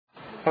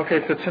Okay,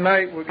 so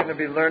tonight we're going to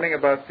be learning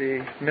about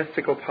the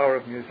mystical power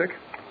of music,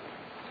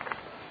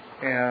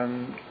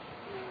 and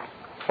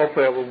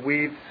hopefully I will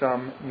weave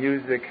some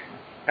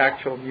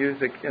actual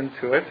music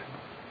into it.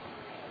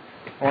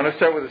 I want to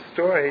start with a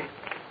story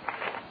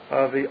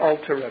of the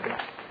Alter Rebbe.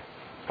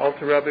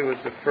 Alter Rebbe was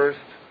the first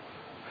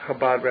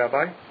Chabad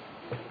rabbi,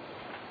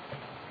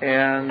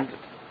 and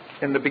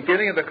in the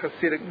beginning of the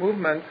Hasidic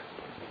movement,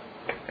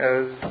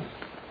 as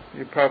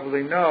you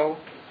probably know,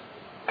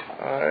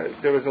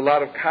 there was a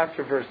lot of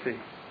controversy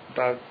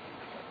about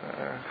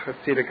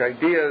Hasidic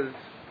ideas,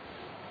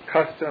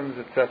 customs,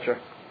 etc.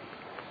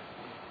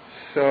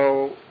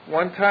 So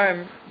one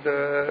time,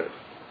 the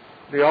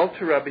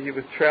Alter Rebbe, he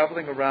was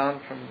traveling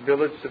around from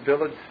village to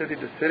village, city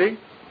to city,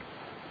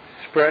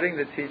 spreading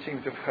the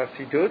teachings of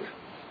Hasidut,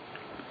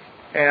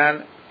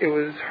 and it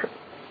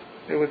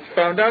was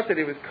found out that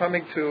he was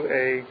coming to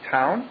a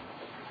town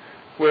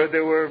where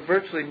there were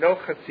virtually no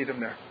Hasidim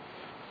there.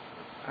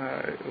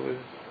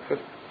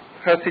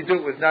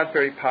 Hasidut was not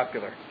very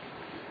popular,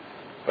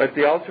 but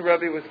the Alter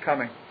Rebbe was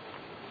coming.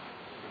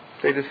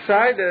 They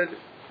decided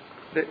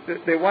that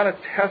they want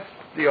to test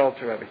the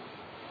Alter Rebbe.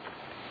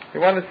 They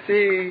want to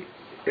see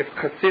if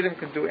Hasidim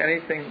can do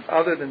anything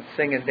other than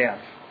sing and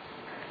dance.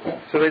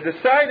 So they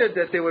decided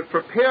that they would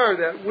prepare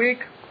that week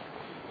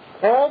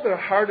all their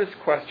hardest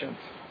questions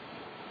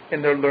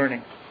in their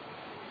learning,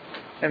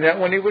 and that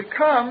when he would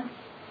come,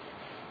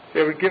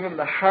 they would give him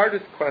the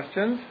hardest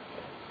questions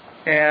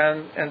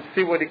and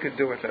see what he could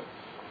do with it.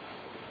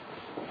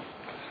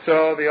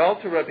 So the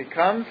Alter Rebbe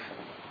comes,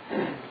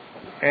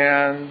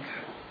 and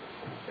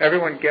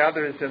everyone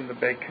gathers in the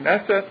Beit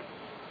Knesset,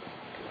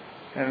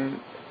 and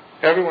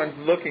everyone's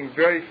looking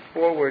very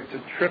forward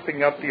to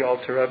tripping up the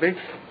Alter Rebbe.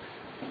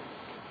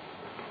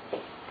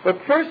 But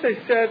first they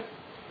said,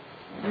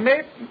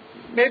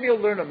 maybe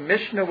you'll learn a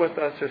Mishnah with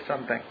us or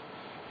something.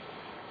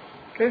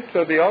 Okay,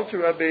 so the Alter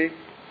Rebbe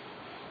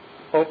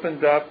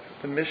opened up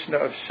the Mishnah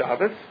of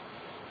Shabbos,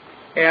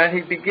 and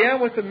he began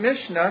with the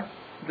Mishnah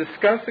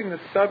discussing the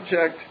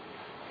subject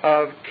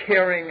of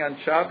carrying on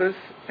Shabbos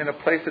in a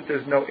place that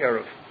there's no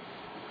Eruv.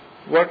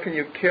 What can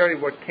you carry?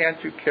 What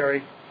can't you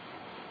carry?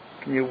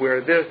 Can you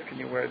wear this? Can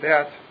you wear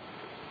that?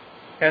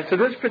 And so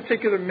this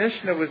particular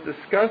Mishnah was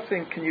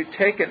discussing, can you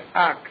take an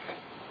ox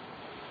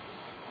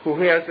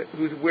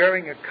who's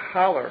wearing a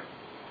collar,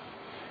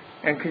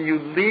 and can you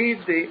lead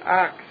the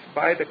ox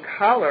by the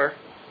collar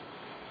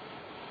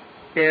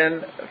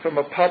from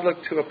a public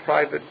to a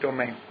private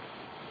domain?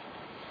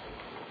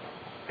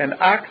 An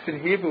ox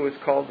in Hebrew is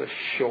called a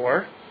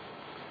shor,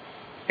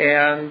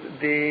 and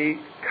the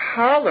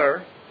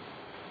collar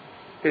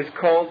is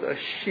called a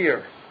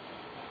shear.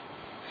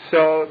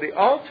 So the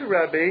Alter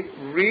Rebbe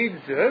reads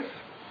this,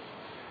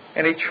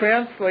 and he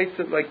translates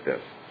it like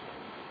this.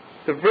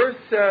 The verse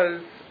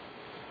says,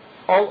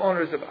 all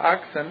owners of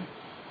oxen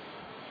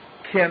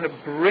can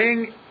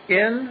bring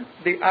in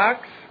the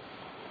ox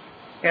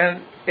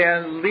and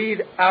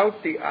lead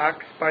out the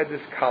ox by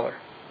this collar.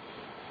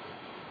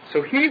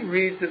 So he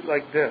reads it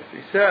like this.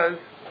 He says,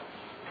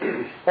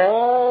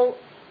 all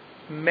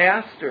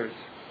masters,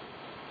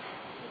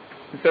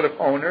 instead of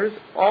owners,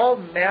 all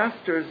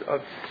masters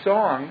of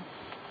song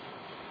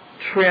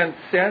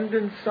transcend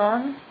in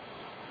song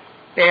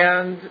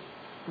and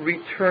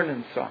return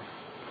in song.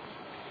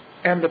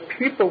 And the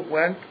people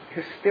went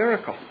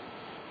hysterical.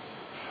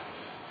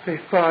 They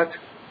thought,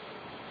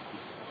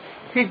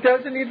 he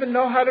doesn't even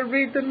know how to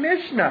read the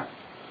Mishnah.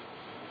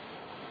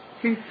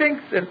 He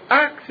thinks an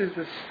ox is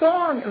a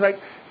song. Like,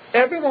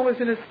 everyone was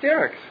in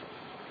hysterics.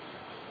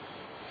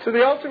 So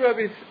the Alter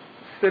Rebbe is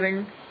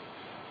sitting,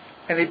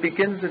 and he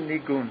begins a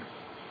nigun.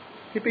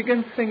 He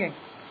begins singing.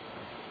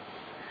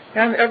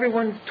 And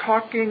everyone's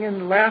talking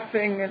and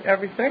laughing and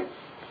everything.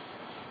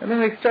 And then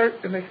they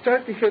start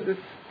to hear this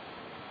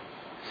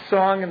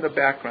song in the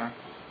background.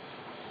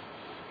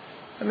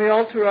 And the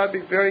Alter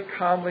Rebbe very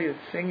calmly is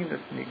singing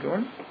this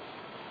nigun.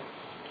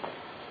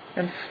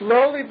 And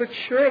slowly but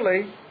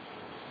surely,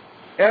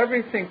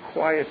 everything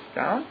quiets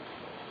down,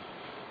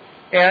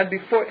 and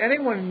before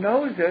anyone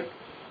knows it,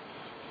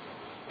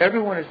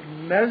 everyone is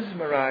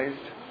mesmerized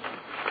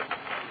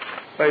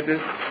by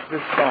this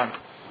song.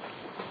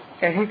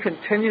 And he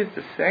continues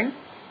to sing,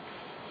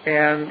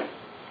 and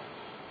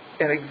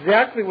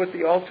exactly what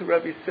the Alter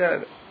Rebbe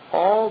said,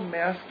 all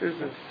masters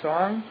of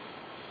song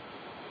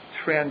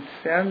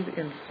transcend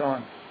in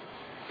song.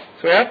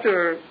 So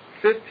after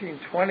 15,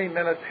 20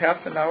 minutes,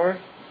 half an hour,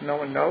 no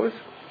one knows,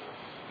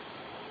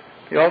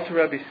 the Alter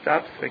Rebbe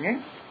stopped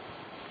singing,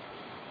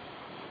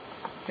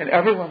 and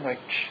everyone like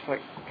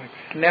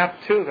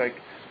snapped to, like,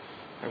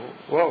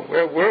 whoa,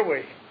 where were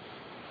we?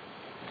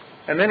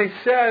 And then he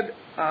said,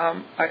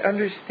 I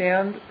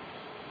understand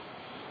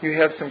you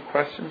have some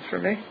questions for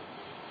me.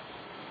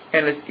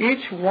 And as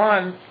each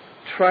one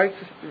tried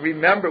to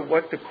remember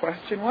what the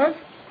question was,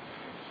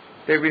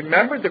 they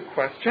remembered the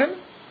question,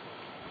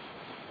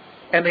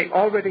 and they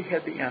already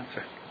had the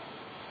answer.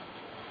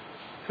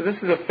 So this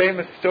is a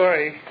famous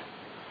story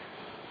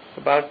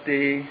about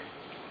the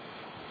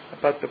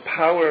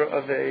power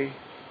of a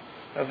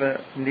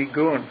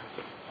nigun,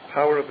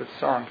 power of a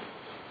song.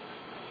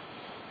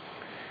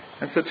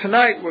 And so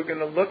tonight we're going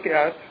to look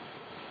at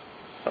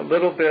a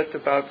little bit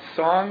about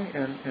song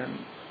in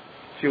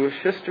Jewish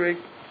history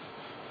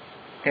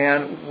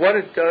and what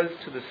it does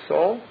to the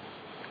soul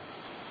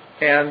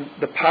and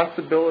the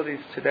possibilities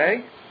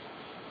today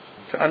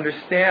to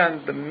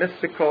understand the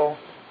mystical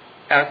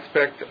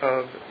aspect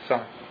of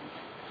song.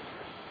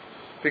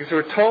 Because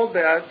we're told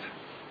that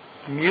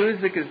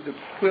music is the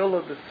quill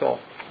of the soul.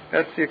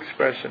 That's the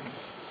expression.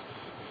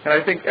 And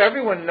I think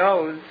everyone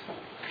knows,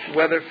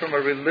 whether from a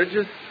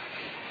religious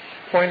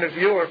point of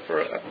view or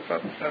from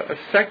a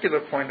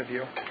secular point of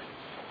view,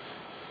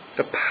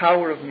 the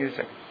power of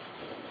music.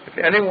 If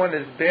anyone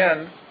has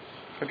been,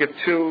 I'll give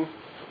two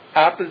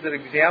opposite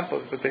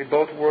examples, but they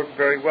both work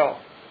very well.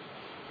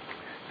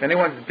 If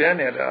anyone's been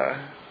at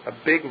a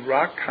big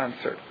rock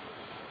concert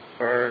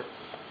or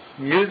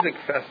music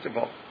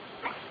festival,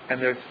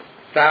 and there's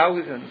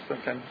thousands,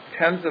 sometimes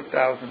tens of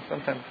thousands,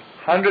 sometimes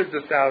hundreds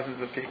of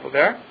thousands of people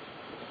there,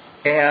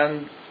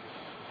 and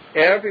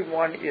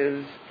everyone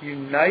is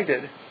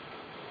united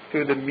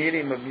through the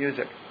medium of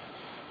music.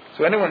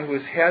 So anyone who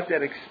has had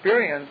that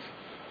experience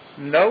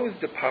knows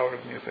the power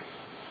of music.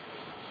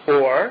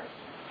 Or,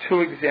 two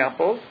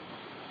examples,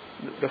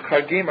 the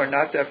Chagim are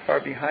not that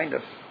far behind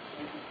us.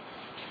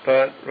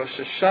 But Rosh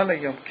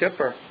Hashanah, Yom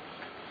Kippur,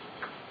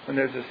 when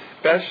there's a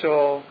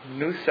special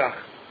nusach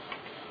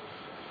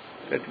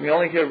that we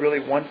only hear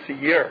really once a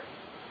year,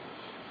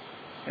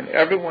 and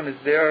everyone is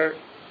there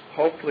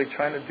hopefully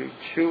trying to do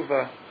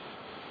tshuva,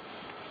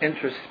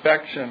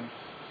 introspection,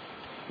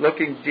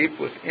 looking deep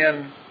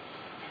within,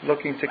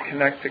 looking to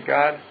connect to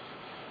God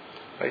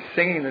by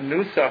singing the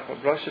nusach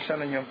of Rosh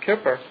Hashanah and Yom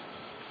Kippur,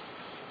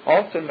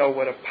 also know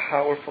what a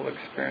powerful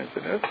experience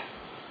it is.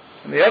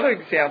 And the other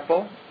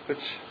example, which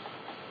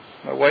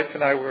my wife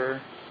and I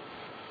were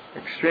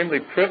extremely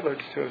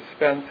privileged to have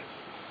spent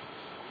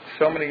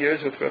so many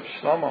years with Reb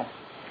Shlomo,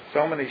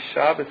 so many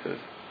Shabbases,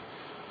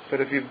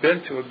 but if you've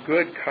been to a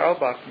good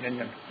Karlbach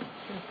minyan,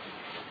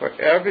 where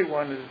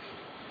everyone is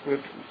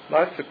with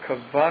lots of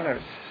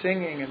kavanas,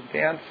 singing and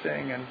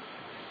dancing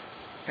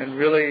and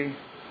really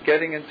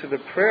getting into the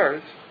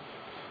prayers.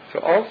 So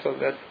also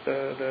that's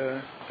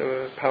the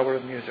power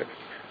of music.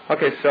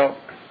 Okay, so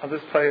I'll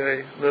just play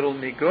a little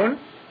nigun,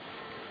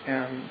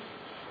 and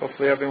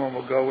hopefully everyone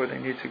will go where they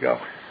need to go.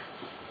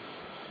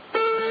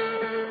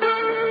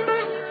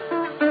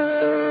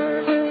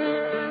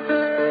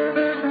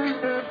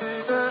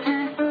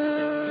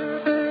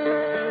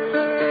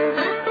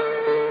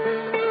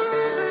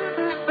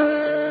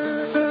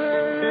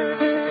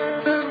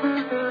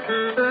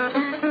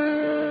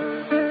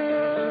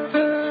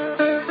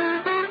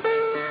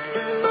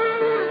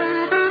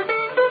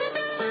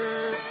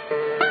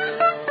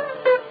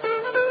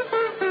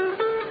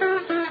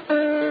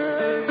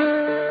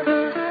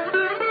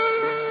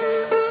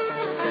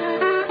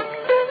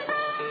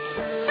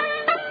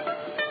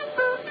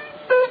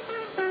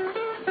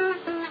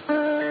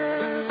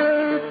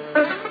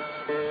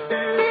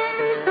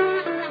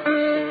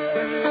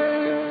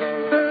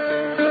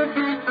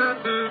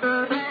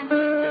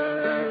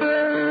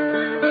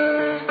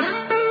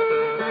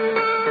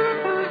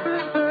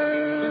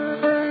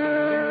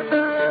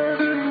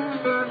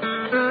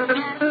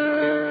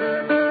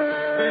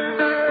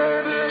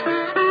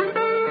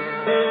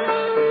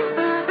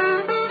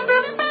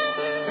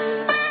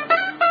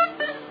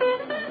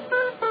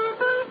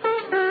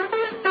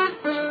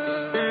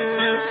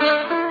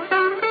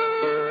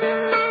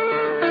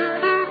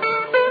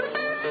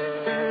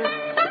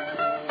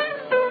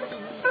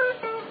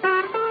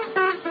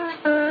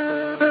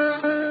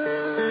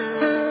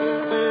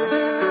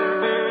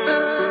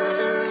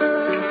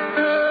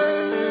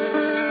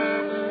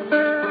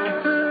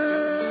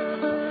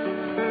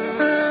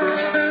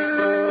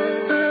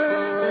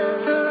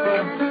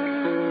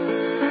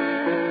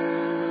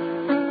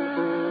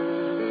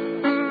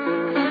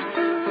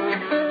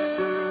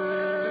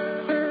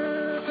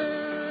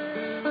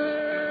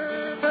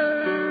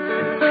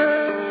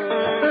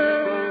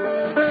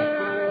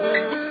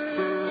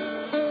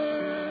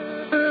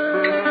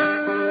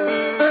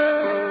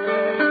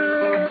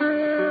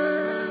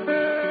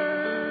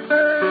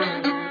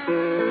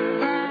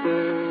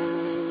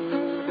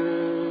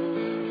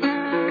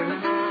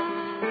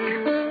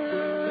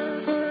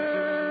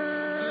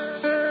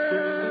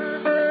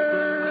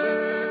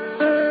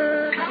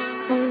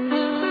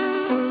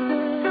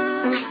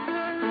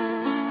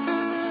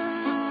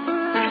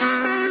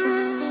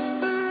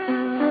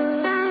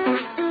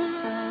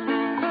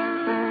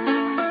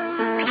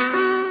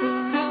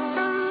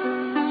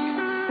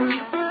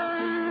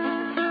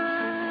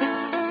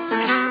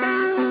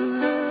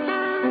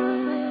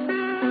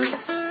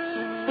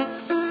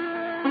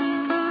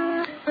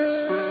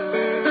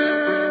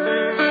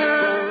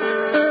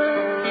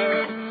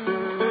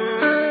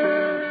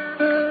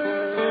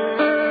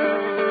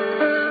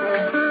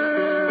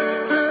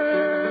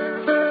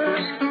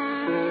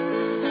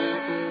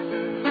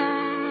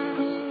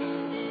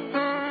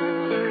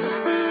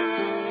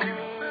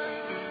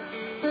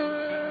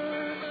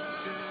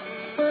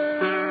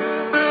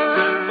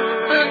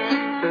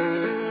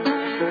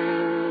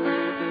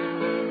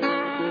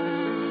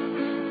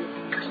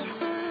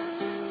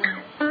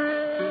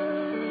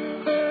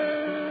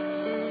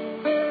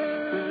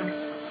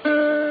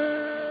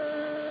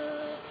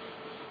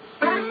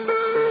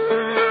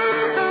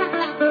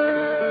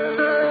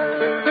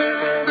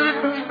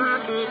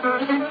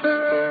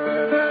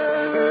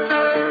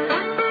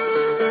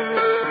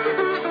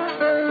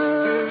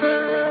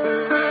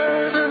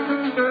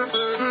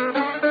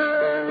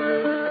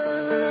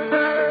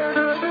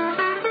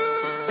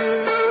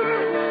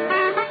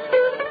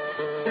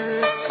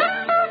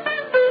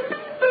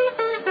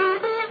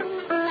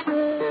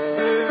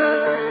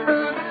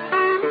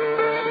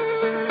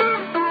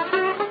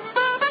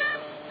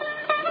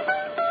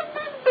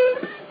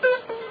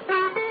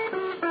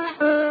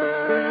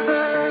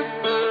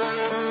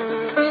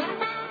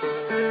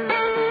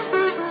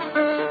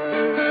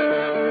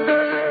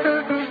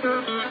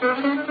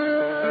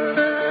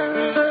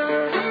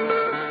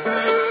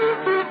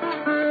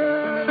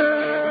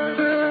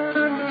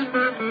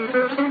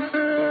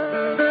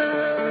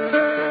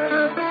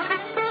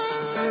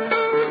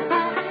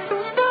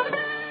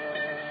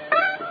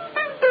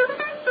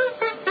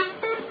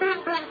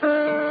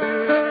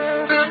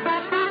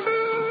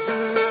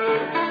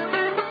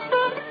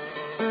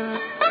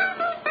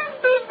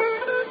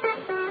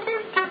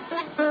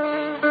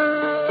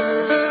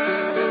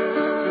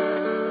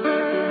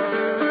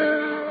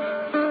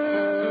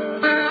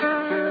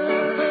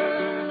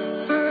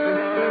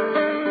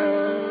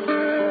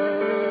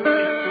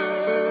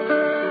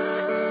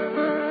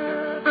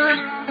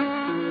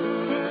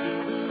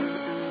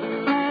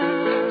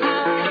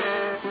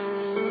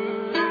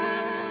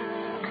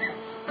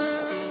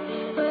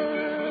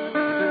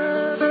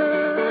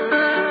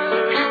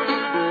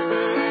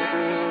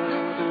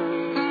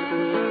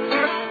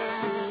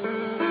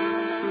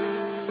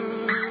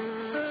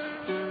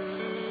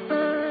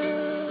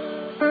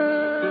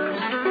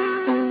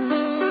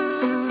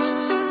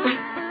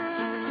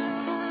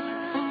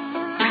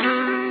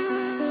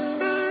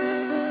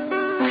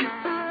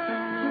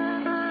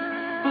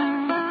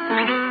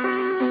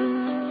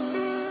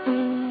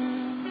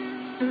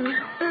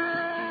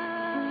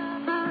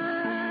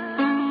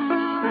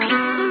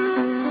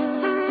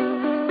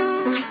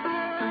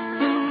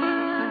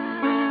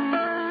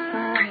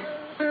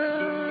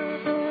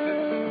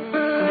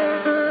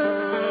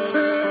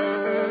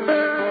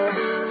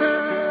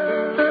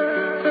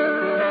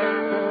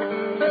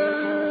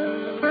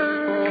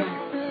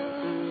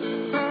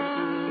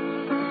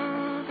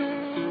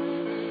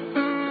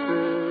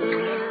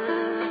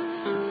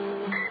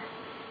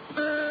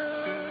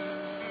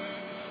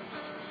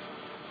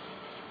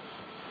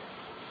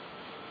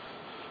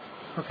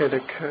 Okay,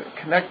 to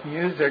connect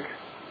music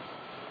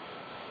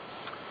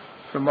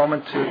for a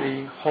moment to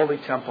the Holy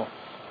Temple.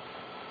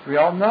 We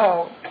all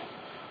know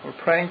we're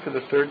praying for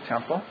the Third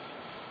Temple,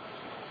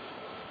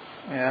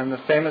 and the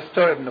famous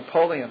story of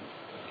Napoleon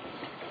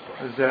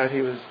is that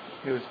he was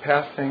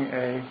passing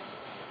a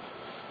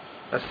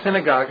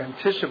synagogue on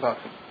Tisha B'Av,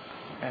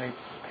 and he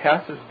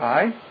passes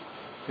by.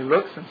 He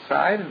looks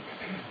inside, and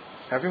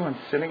everyone's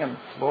sitting on the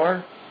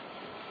floor,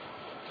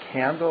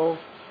 candles.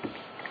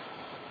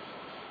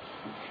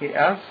 He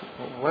asks,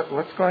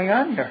 what's going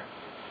on here?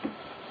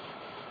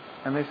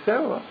 And they say,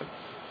 well,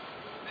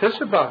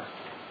 Tisha B'Av.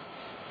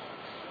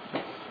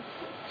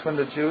 It's when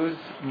the Jews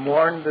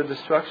mourned the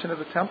destruction of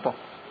the temple.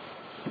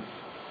 He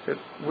said,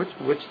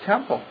 which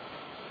temple?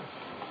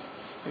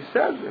 He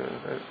said,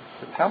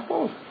 the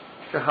temple.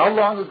 He said, how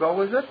long ago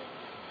was it?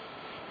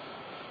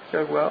 He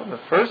said, well, the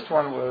first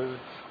one was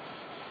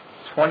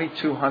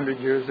 2,200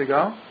 years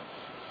ago.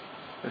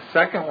 The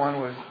second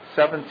one was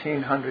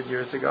 1,700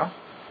 years ago.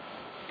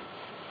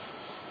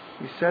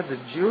 He said the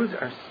Jews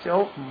are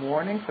still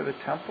mourning for the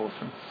temple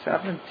from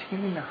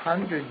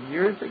 1,700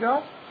 years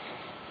ago.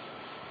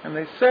 And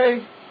they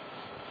say,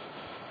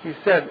 he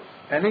said,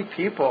 any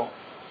people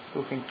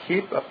who can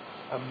keep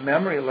a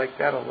memory like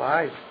that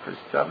alive for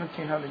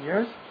 1,700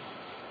 years,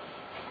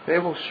 they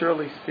will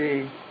surely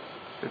see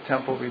the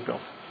temple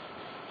rebuilt.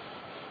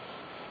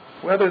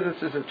 Whether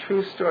this is a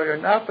true story or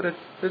not, but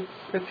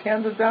it's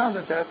handed down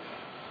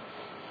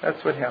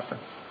that's what happened.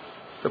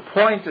 The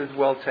point is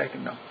well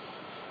taken, though.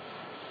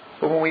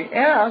 But when we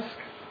ask,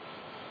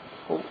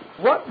 well,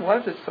 what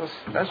was it so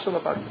special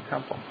about the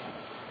temple?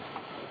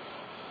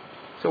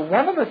 So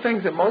one of the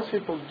things that most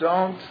people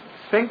don't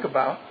think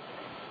about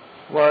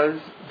was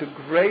the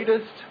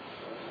greatest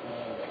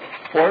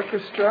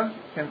orchestra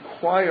and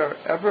choir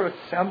ever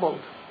assembled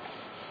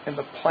in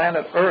the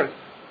planet Earth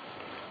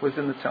was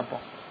in the temple.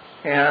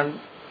 And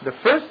the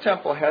first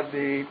temple had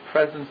the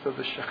presence of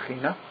the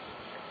Shekhinah.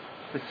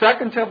 The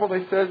second temple,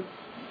 they said,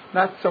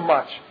 not so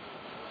much.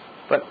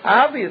 But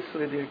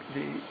obviously the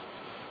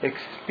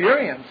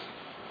experience,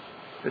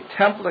 the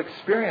temple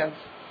experience,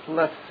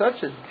 left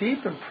such a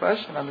deep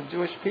impression on the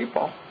Jewish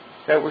people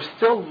that we're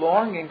still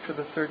longing for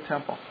the third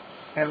temple.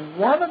 And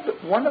one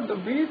of the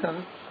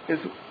reasons is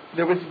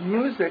there was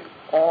music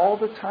all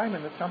the time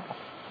in the temple.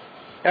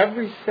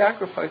 Every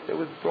sacrifice that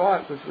was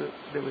brought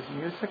there was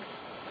music.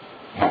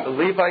 The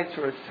Levites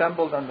were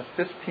assembled on the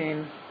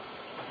 15,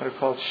 what are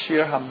called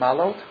Shir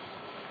HaMalot,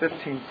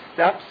 15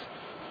 steps.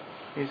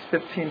 These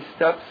 15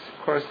 steps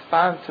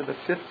correspond to the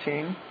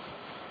 15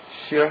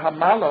 Shir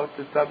HaMalot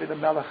that David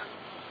HaMelech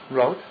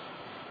wrote,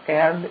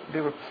 and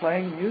they were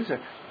playing music.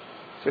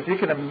 So if you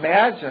can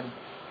imagine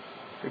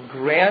the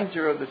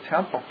grandeur of the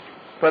temple,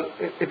 but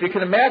if you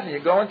can imagine, you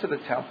go into the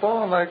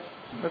temple and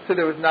let's say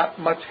there was not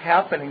much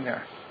happening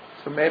there,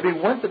 so maybe it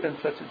wouldn't have been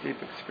such a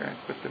deep experience,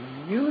 but the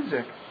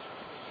music,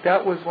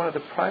 that was one of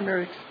the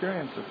primary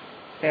experiences.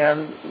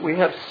 And we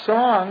have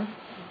song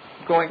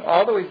going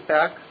all the way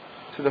back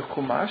to the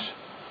Chumash.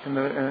 In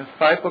the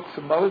 5 books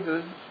of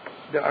Moses,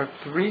 there are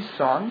 3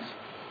 songs.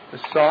 The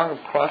song of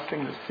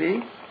crossing the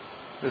sea,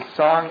 the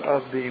song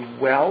of the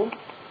well,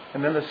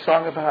 and then the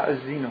song of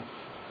Ha'azinu.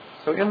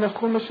 So in the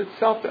Chumash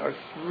itself, there are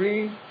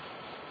 3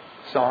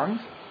 songs.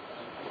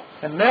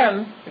 And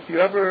then, if you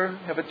ever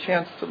have a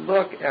chance to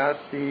look at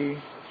the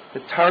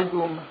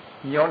Targum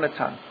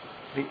Yonatan,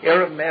 the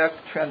Aramaic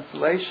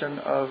translation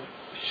of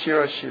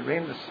Shir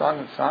HaShirim, the Song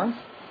of Songs,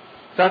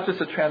 it's not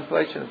just a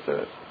translation,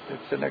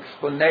 it's an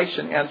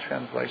explanation and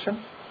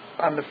translation.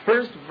 On the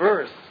first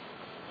verse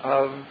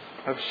of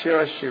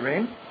Shir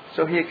HaShirim,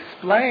 so he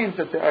explains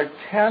that there are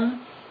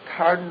 10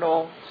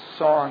 cardinal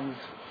songs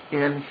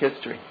in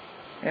history.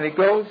 And he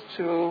goes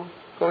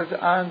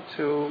on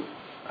to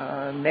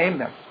name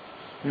them.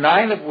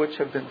 9 of which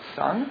have been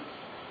sung,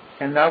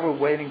 and now we're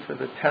waiting for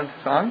the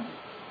 10th song,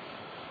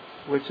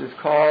 which is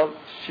called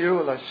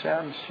Shiru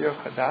L'Hashem Shir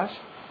Chadash.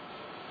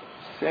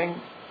 Sing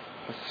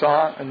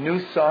a new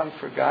song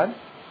for God.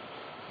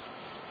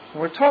 And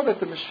we're told that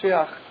the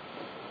Mashiach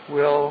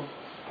will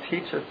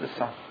teach us the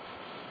song.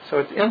 So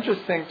it's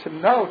interesting to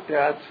note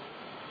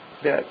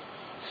that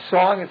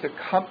song is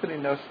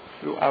accompanying us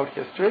throughout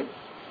history,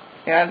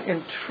 and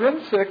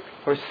intrinsic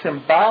or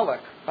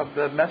symbolic of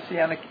the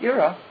Messianic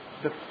era,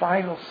 the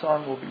final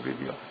song will be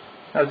revealed.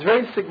 Now it's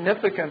very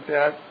significant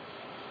that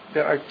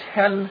there are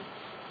 10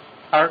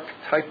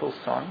 archetypal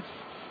songs,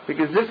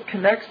 because this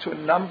connects to a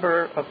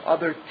number of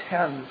other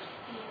 10s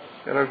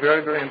that are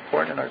very, very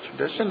important in our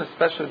tradition,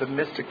 especially the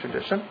mystic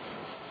tradition. It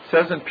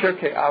says in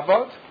Pirkei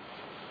Avot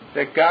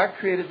that God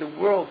created the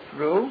world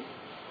through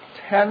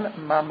 10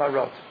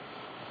 mamarot,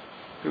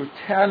 through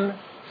 10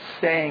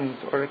 sayings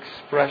or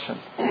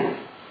expressions.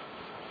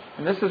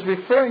 And this is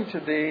referring to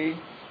the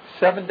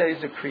 7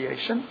 days of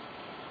creation,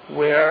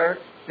 where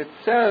it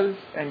says,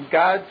 and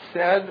God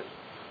said,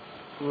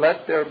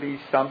 let there be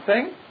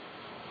something,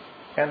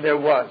 and there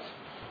was.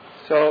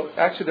 So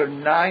actually there are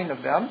 9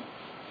 of them.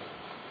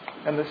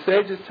 And the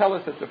sages tell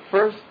us that the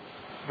first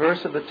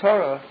verse of the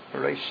Torah,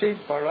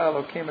 Bereshit bara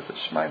Elokim et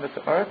Shemaim et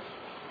ha'aretz,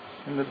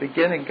 in the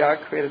beginning God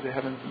created the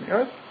heavens and the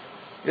earth,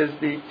 is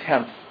the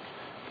 10th.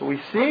 But we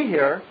see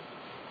here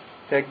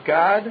that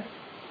God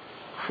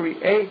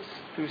creates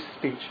through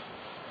speech.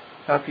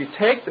 Now if you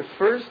take the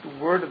first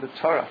word of the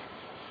Torah,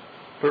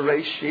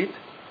 Bereshit,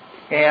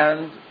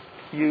 and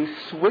you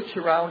switch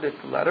around its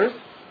letters,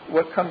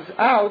 what comes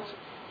out,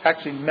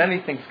 actually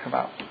many things come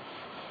out.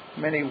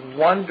 Many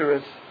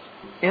wondrous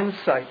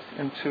insights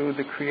into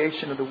the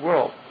creation of the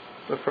world.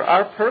 But for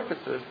our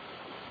purposes,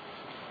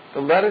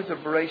 the letters of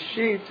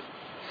Bereshit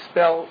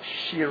spell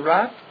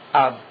Shirat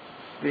Av,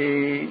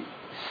 the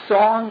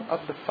song of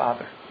the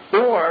Father.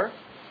 Or,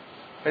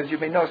 as you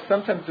may know,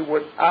 sometimes the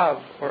word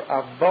Av or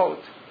Avot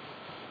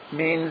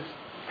means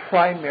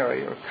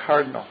primary or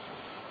cardinal.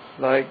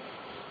 Like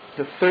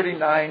the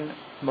 39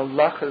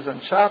 malachas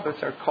on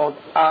Shabbos are called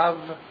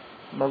Av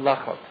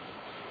Malachot,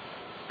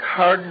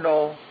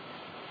 cardinal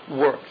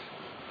works.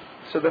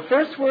 So the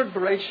first word,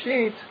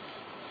 Bereshit,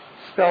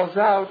 spells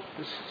out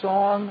the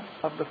song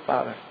of the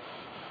Father,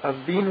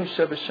 Avinu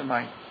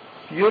Shebashamayim.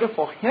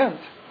 Beautiful hint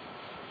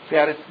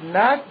that it's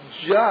not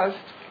just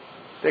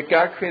that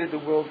God created the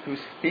world through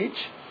speech,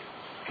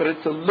 but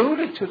it's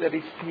alluded to that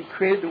He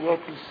created the world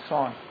through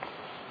song.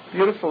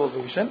 Beautiful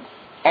allusion.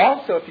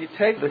 Also, if you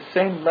take the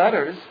same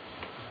letters,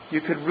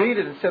 you could read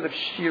it instead of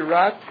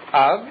Shirat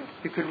Av,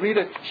 you could read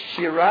it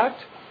Shirat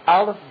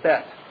Aleph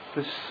Bet,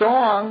 the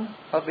song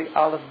of the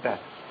Aleph Bet.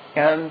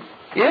 And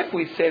if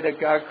we say that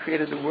God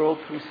created the world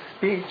through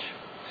speech,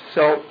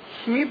 so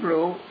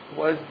Hebrew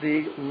was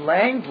the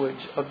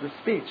language of the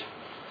speech.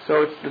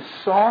 So it's the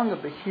song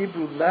of the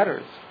Hebrew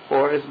letters,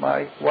 or as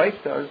my wife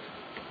does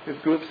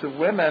with groups of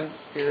women,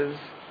 is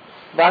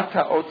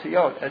Vata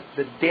Otiot,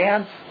 the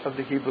dance of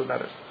the Hebrew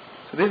letters.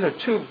 So these are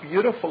two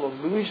beautiful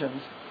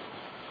allusions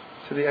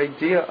to the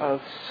idea of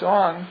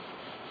song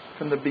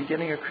from the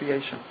beginning of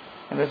creation.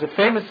 And there's a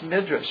famous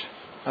midrash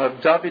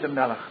of David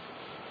HaMelech.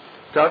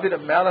 David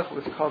HaMelech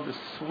was called the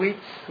sweet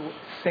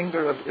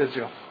singer of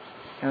Israel.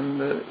 And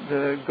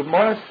the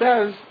Gemara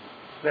says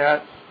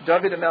that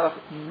David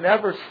HaMelech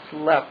never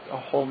slept a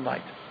whole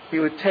night. He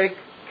would take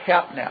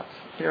cat naps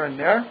here and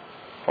there,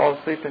 fall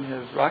asleep in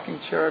his rocking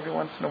chair every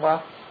once in a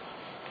while.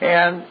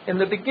 And in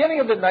the beginning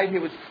of the night he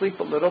would sleep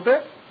a little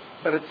bit,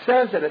 but it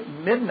says that at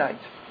midnight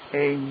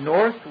a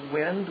north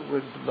wind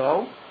would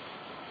blow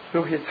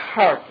through his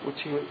harp, which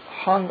he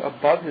hung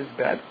above his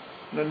bed.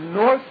 The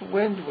north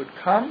wind would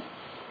come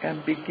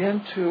and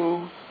begin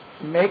to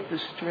make the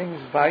strings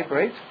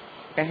vibrate,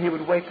 and he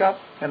would wake up.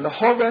 And the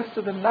whole rest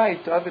of the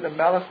night, David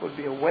HaMelech would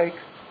be awake,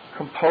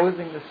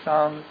 composing the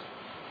psalms,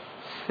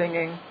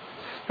 singing,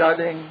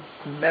 studying,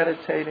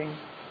 meditating,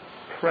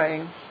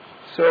 praying.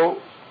 So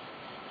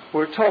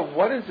we're told,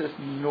 what is this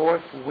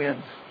north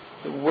wind?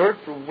 The word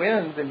for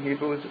wind in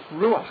Hebrew is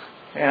ruach.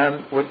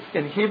 And what's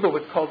in Hebrew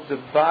what's called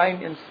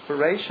divine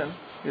inspiration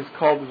is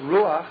called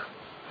ruach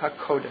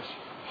hakodesh,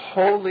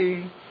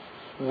 holy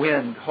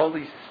wind,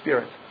 Holy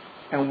Spirit.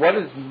 And what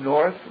does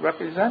north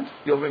represent?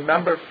 You'll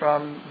remember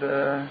from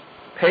the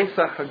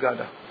Pesach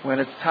Haggadah, when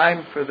it's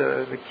time for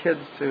the kids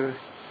to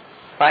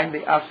find the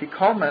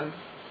afikomen,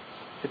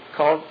 it's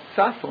called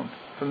safun,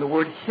 from the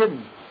word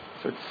hidden.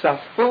 So it's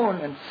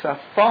safun and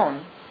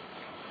safon,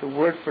 the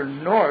word for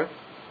north,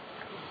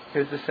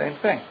 is the same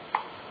thing.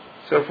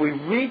 So if we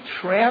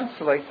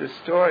retranslate the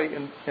story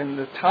in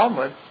the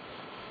Talmud,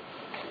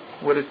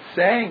 what it's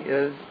saying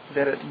is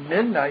that at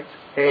midnight,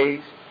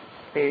 a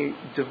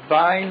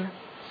divine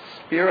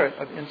spirit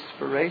of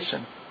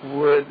inspiration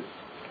would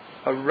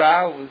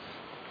arouse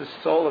the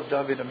soul of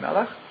David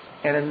HaMelech,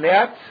 and in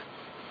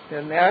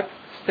that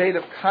state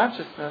of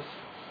consciousness,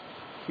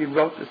 he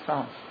wrote the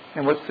Psalms.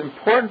 And what's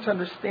important to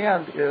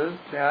understand is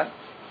that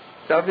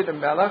David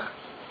HaMelech,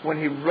 when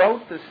he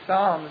wrote the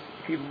Psalms,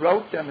 he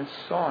wrote them as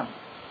songs.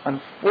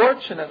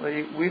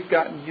 Unfortunately, we've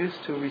gotten used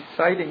to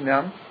reciting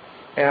them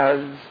as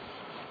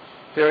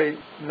very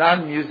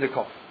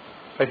non-musical.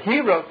 But he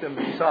wrote them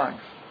as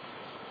songs.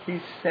 He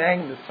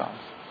sang the songs.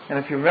 And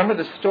if you remember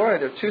the story,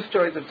 there are two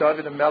stories of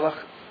David HaMelech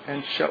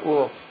and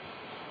Shaul.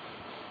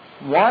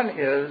 One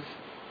is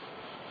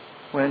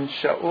when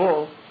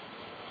Shaul,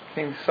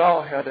 King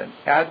Saul, had an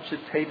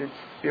agitated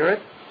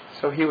spirit,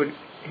 so he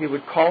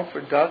would call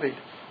for David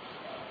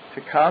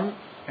to come,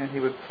 and he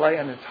would play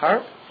on his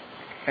harp,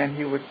 and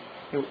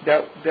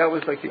that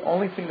was like the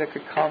only thing that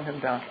could calm him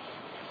down.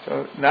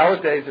 So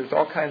nowadays there's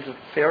all kinds of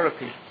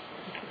therapy.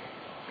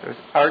 There's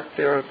art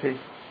therapy,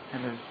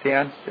 and there's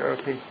dance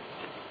therapy,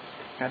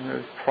 and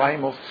there's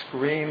primal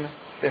scream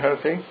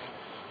therapy.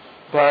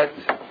 But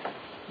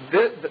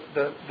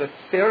the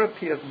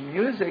therapy of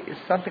music is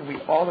something we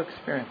all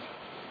experience,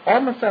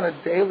 almost on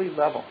a daily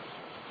level.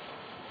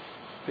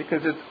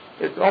 Because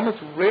it's almost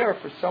rare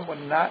for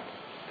someone not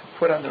to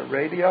put on the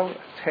radio, a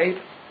tape,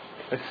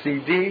 a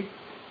CD,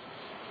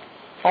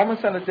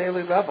 almost on a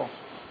daily level.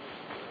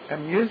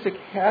 And music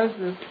has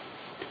this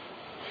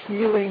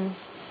healing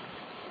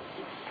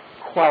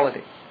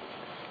quality.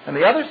 And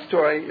the other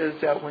story is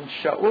that when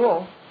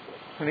Shaul,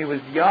 when he was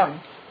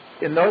young,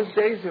 in those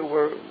days there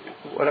were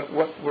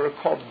what were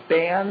called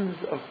bands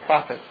of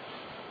prophets.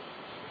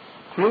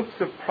 groups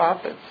of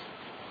prophets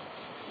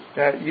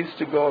that used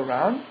to go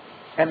around,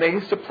 and they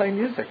used to play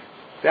music.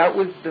 That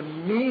was the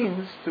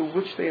means through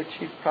which they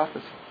achieved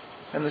prophecy.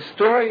 And the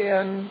story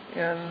in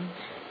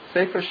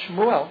Sefer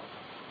Shmuel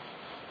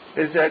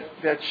is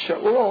that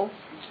Shaul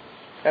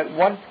at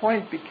one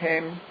point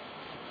became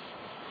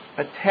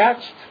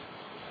attached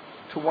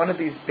to one of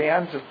these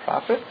bands of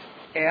prophets,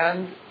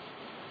 and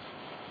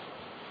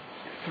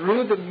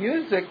through the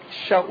music,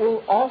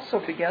 Shaul also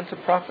began to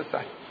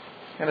prophesy.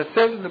 And it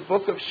says in the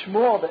book of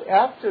Shmuel that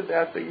after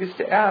that they used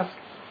to ask,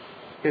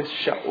 is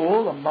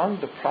Shaul among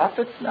the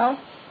prophets now?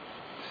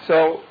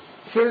 So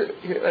here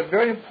a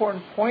very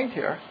important point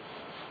here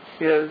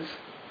is,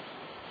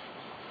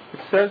 it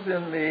says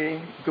in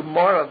the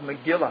Gemara of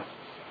Megillah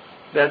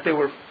that there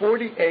were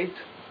 48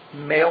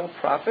 male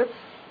prophets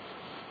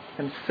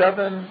and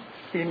 7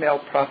 female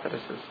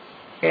prophetesses.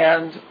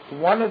 And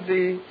one of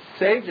the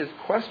sages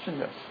questioned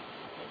this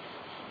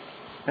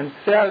and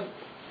said,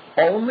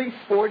 only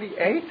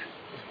 48?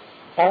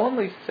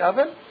 Only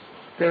 7?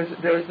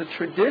 There's a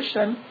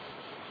tradition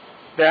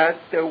that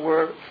there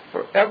were,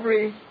 for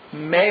every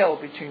male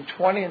between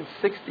 20 and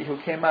 60 who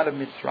came out of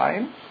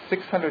Mitzrayim,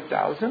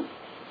 600,000,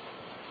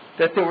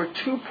 that there were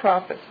 2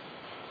 prophets.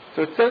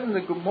 So it says in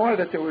the Gemara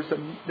that there were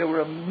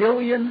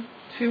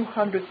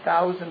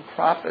 1,200,000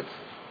 prophets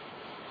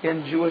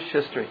in Jewish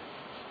history.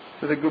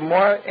 So the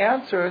Gemara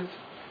answers,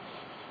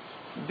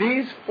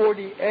 these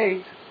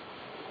 48,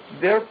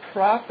 their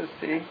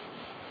prophecy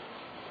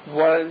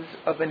was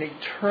of an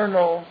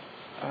eternal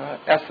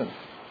essence.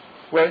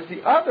 Whereas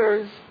the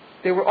others,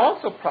 they were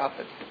also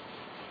prophets.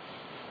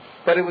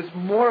 But it was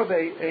more of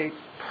a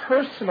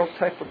personal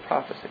type of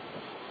prophecy.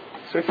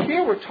 So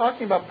here we're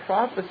talking about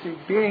prophecy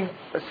being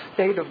a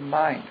state of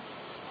mind,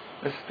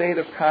 a state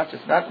of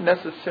consciousness, not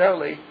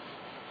necessarily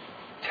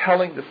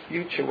telling the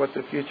future what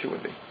the future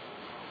would be.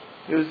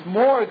 It was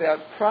more that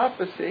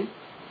prophecy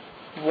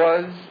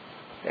was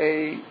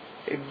a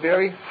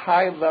very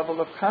high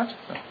level of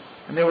consciousness.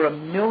 And there were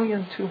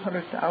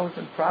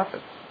 1,200,000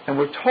 prophets. And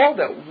we're told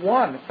that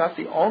one, it's not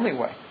the only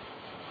way,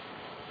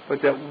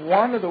 but that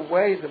one of the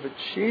ways of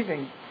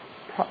achieving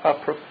a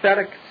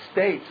prophetic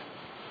state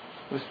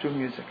was through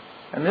music.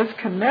 And this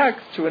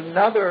connects to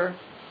another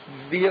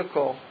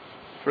vehicle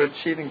for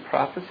achieving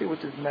prophecy,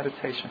 which is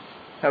meditation.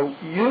 Now,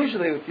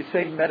 usually if you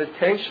say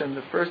meditation,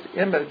 the first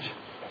image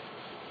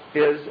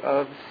is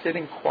of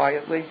sitting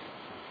quietly,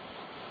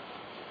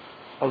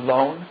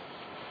 alone,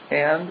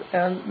 and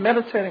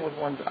meditating with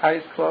one's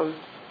eyes closed.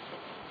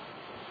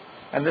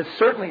 And this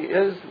certainly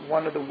is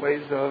one of the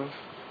ways of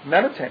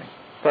meditating.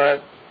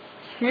 But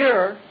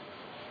here,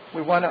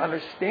 we want to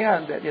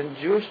understand that in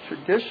Jewish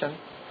tradition,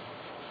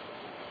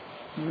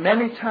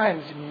 many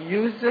times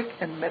music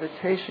and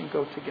meditation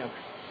go together.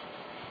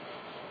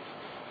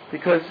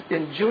 Because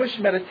in Jewish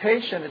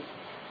meditation,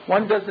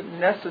 one doesn't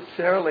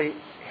necessarily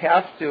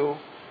have to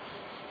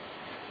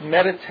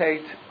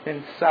meditate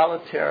in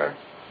solitaire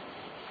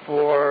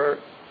for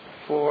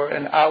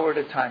an hour at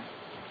a time.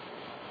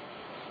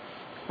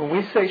 When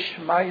we say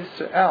Shema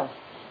Yisrael,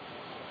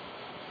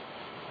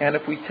 and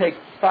if we take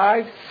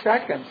 5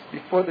 seconds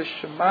before the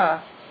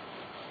Shema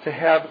to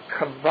have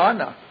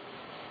kavana,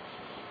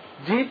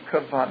 deep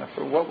kavana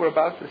for what we're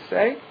about to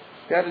say,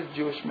 that is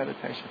Jewish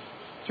meditation.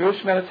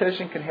 Jewish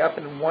meditation can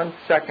happen in 1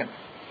 second.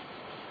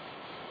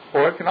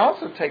 Or it can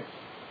also take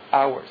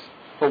hours.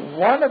 But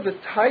one of the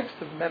types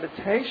of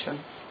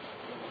meditation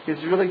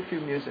is really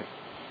through music.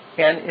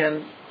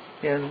 And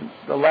in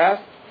the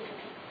last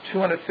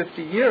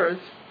 250 years,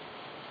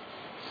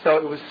 so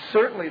it was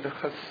certainly the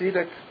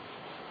Hasidic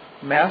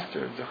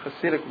masters, the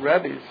Hasidic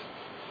Rebbes,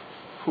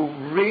 who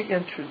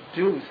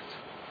reintroduced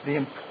the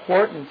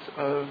importance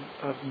of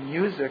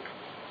music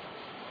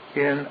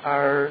in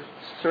our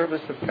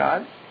service of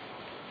God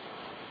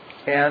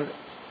and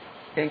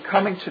in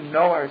coming to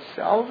know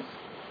ourselves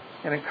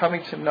and in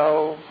coming to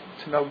know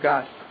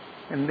God.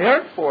 And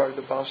therefore,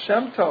 the Baal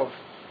Shem Tov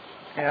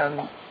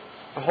and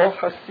the whole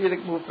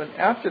Hasidic movement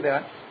after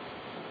that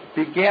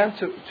began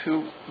to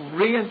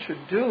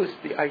reintroduce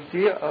the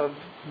idea of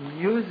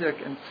music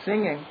and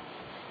singing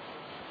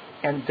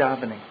and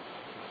davening.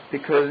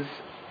 Because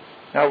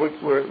now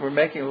we're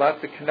making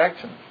lots of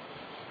connections.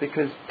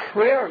 Because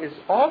prayer is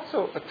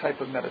also a type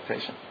of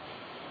meditation.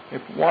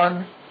 If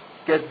one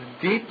gets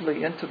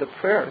deeply into the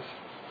prayers,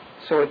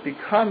 so it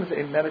becomes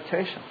a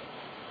meditation.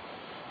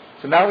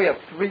 So now we have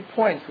 3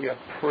 points. We have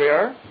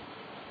prayer,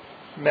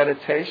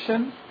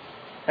 meditation,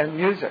 and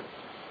music.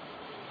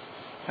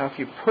 Now if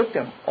you put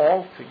them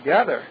all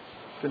together,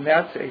 then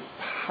that's a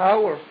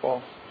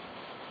powerful,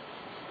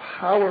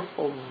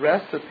 powerful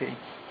recipe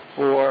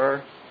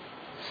for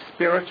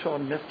spiritual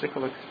and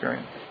mystical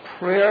experience.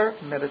 Prayer,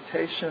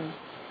 meditation,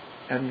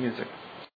 and music.